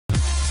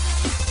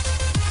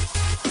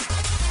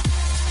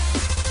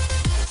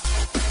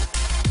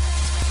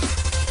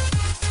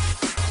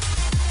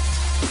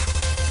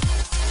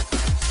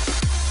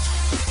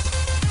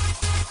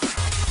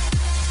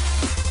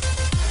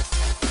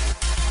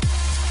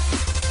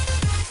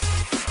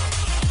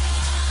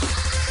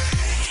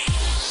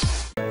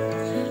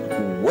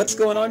What's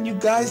going on, you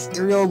guys?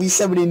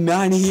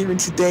 ArielB79 here, and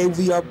today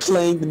we are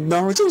playing the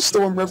Naruto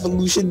Storm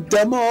Revolution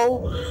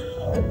demo.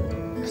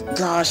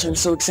 Gosh, I'm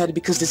so excited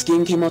because this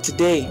game came out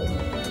today.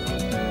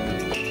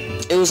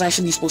 It was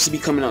actually supposed to be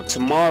coming out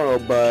tomorrow,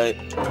 but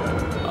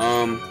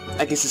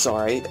I guess it's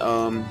alright.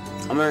 I'm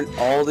learning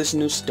all this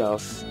new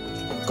stuff.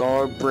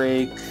 Guard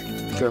break,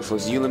 careful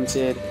Z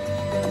limited,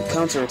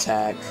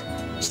 counterattack,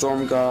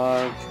 storm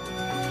guard,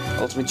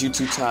 ultimate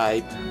jutsu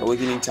type,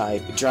 awakening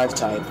type, drive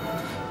type.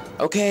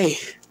 Okay.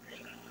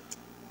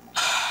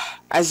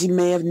 As you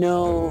may have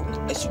known,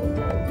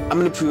 I'm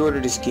gonna pre-order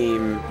this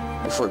game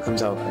before it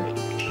comes out. Right?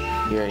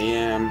 Here I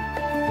am.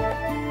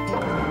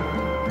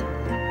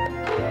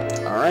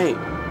 Alright.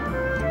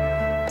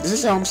 This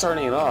is how I'm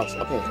starting it off.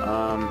 Okay,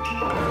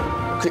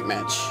 quick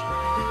match.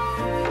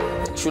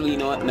 Actually, you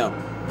know what? No.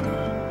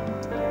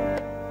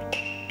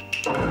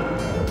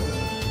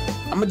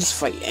 I'm gonna just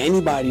fight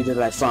anybody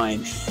that I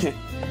find.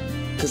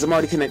 Because I'm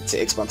already connected to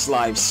Xbox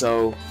Live,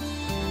 so...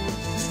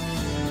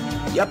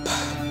 Yep.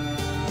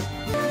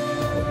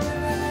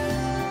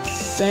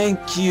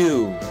 Thank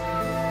you.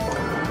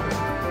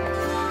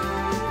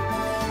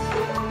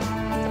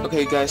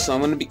 Okay, guys, so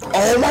I'm gonna be...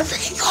 Oh my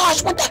freaking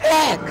gosh, what the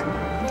heck?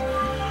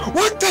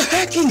 What the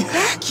hecking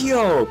heck,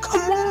 yo?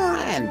 Come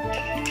on!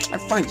 I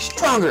find you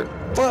stronger.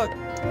 Fuck.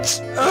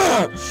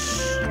 I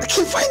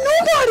can't find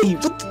nobody!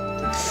 What the...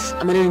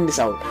 I'm editing this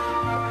out.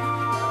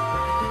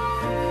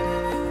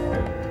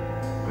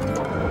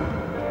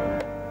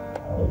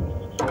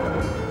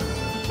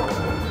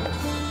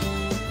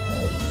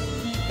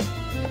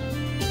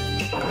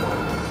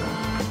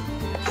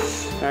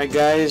 Alright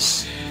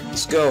guys,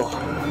 let's go.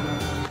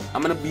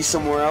 I'm gonna be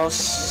somewhere else,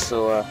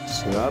 so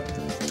suit up.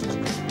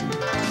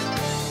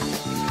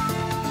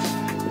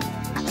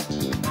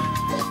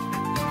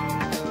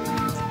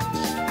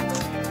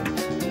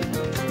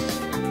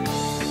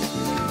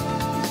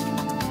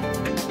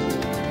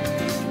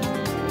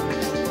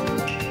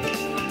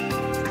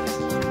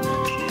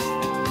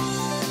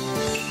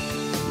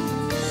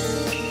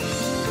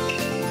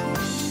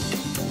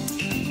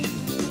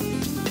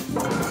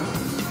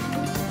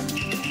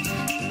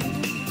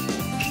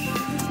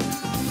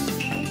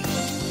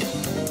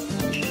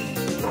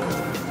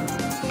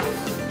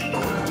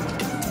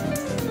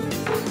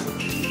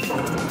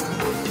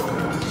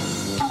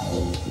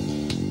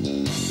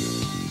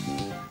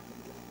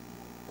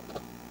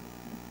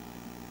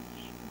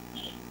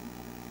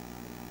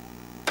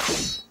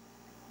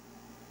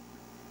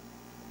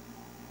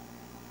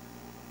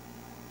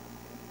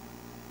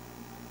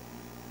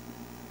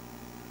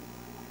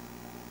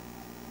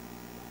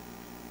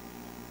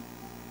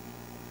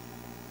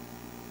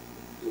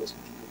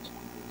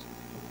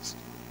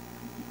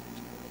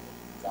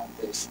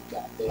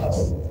 Got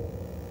this.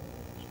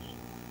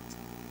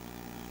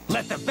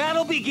 Let the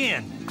battle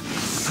begin!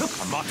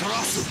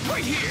 Amaterasu,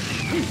 right here!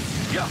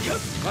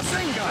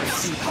 Rasengan!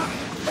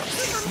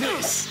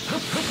 This!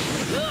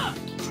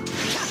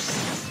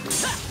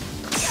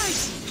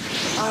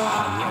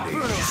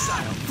 Inferno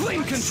style!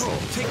 Flame control!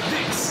 Take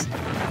this!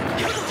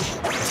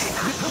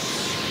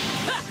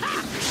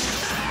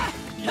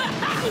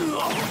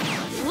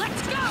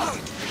 Let's go!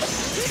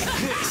 Take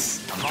this!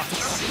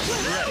 Amaterasu,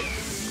 ready!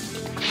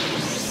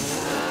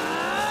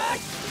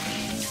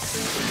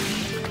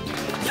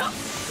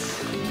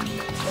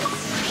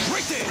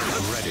 Right there!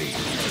 I'm ready.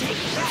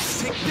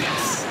 Take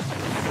this!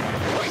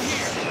 Right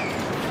here!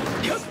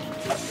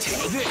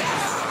 Take this!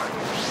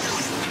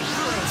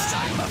 Inferno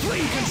style!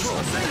 Flame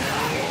control!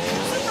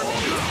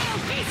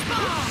 Beast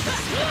ball!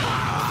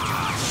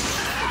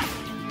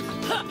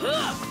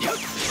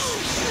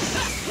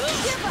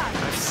 Give up!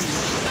 I've seen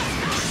it.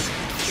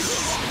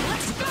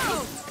 Let's go!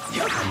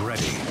 I'm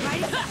ready.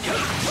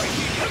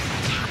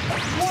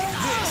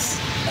 This!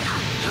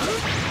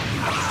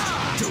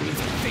 Don't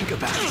even think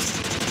about it.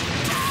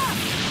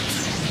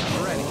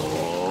 I'm ready.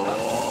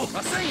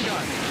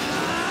 Rasengan!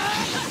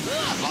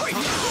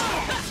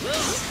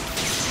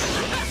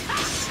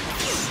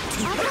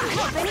 I can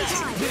help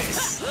anytime. This!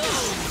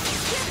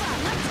 Give up!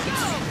 Let's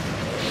go!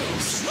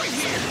 Right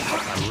here!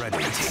 I'm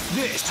ready. Take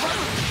this!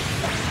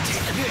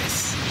 Take this!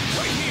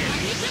 Right here!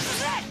 This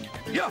is it!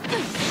 Yeah!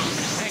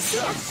 Thanks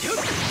up!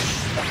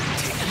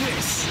 Take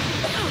this!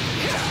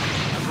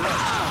 I'm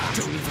ready.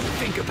 Don't even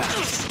think about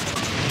it.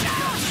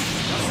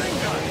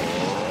 Rasengan!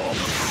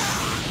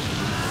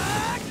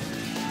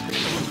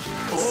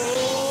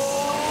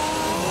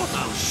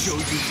 I'll show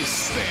you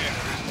despair.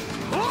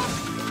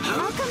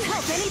 I'll come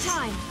help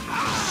anytime.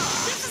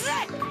 This is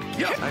it!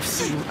 Yeah,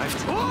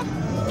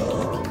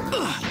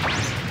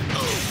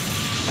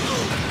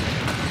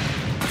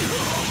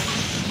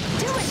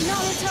 Do it,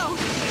 Naruto!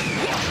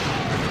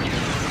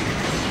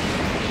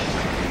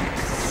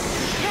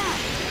 Yeah.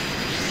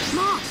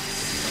 Mom!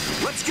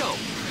 Let's go!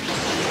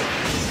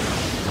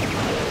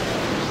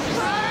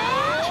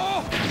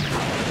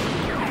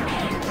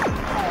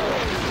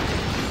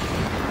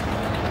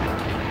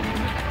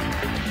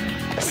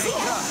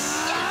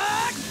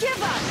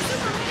 Give up!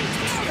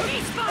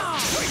 Beast ball!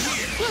 Right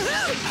here!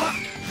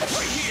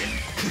 Right here!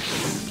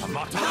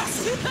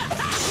 Amaterasu!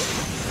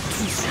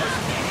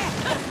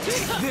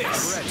 This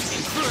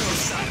infernal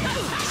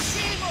style.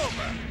 Game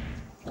over.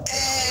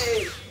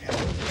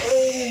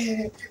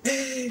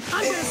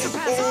 I'm gonna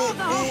surpass all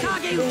the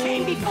Hokage who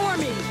came before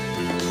me!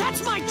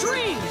 That's my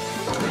dream!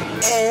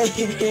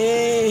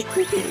 Hey,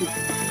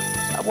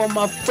 I won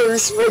my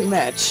first ring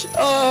match.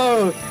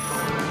 Oh,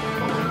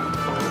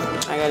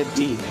 I got a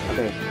D.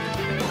 Okay.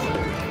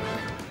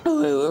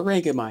 Oh, wait, what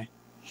rank am I?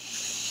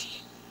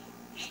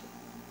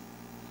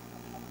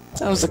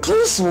 That was a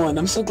close one.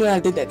 I'm so glad I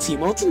did that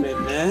Team Ultimate,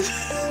 man.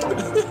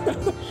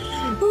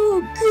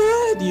 Oh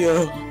god,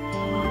 yo.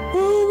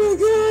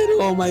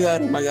 Oh my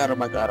god. Oh my god. Oh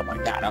my god. Oh my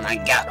god. Oh my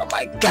god. Oh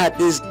my god.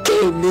 This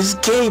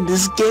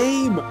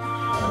game.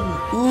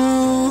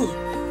 Ooh.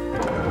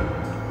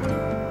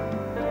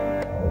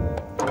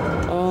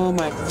 Oh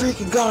my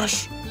freaking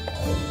gosh.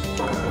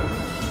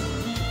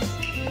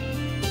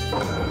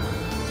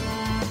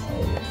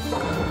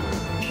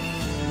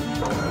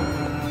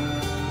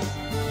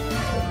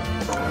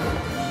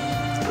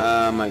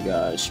 Oh my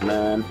gosh,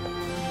 man.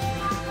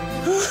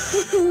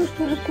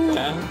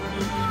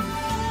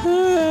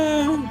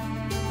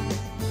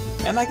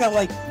 And I got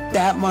like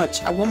that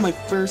much. I won my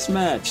first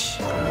match.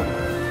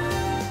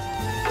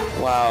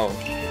 Wow.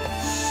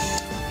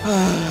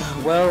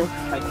 Well,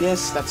 I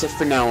guess that's it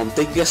for now.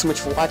 Thank you guys so much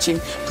for watching.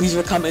 Please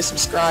leave a comment and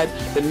subscribe.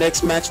 The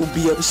next match will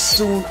be up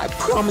soon. I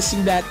promise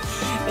you that.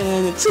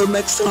 And until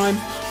next time,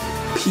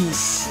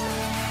 peace.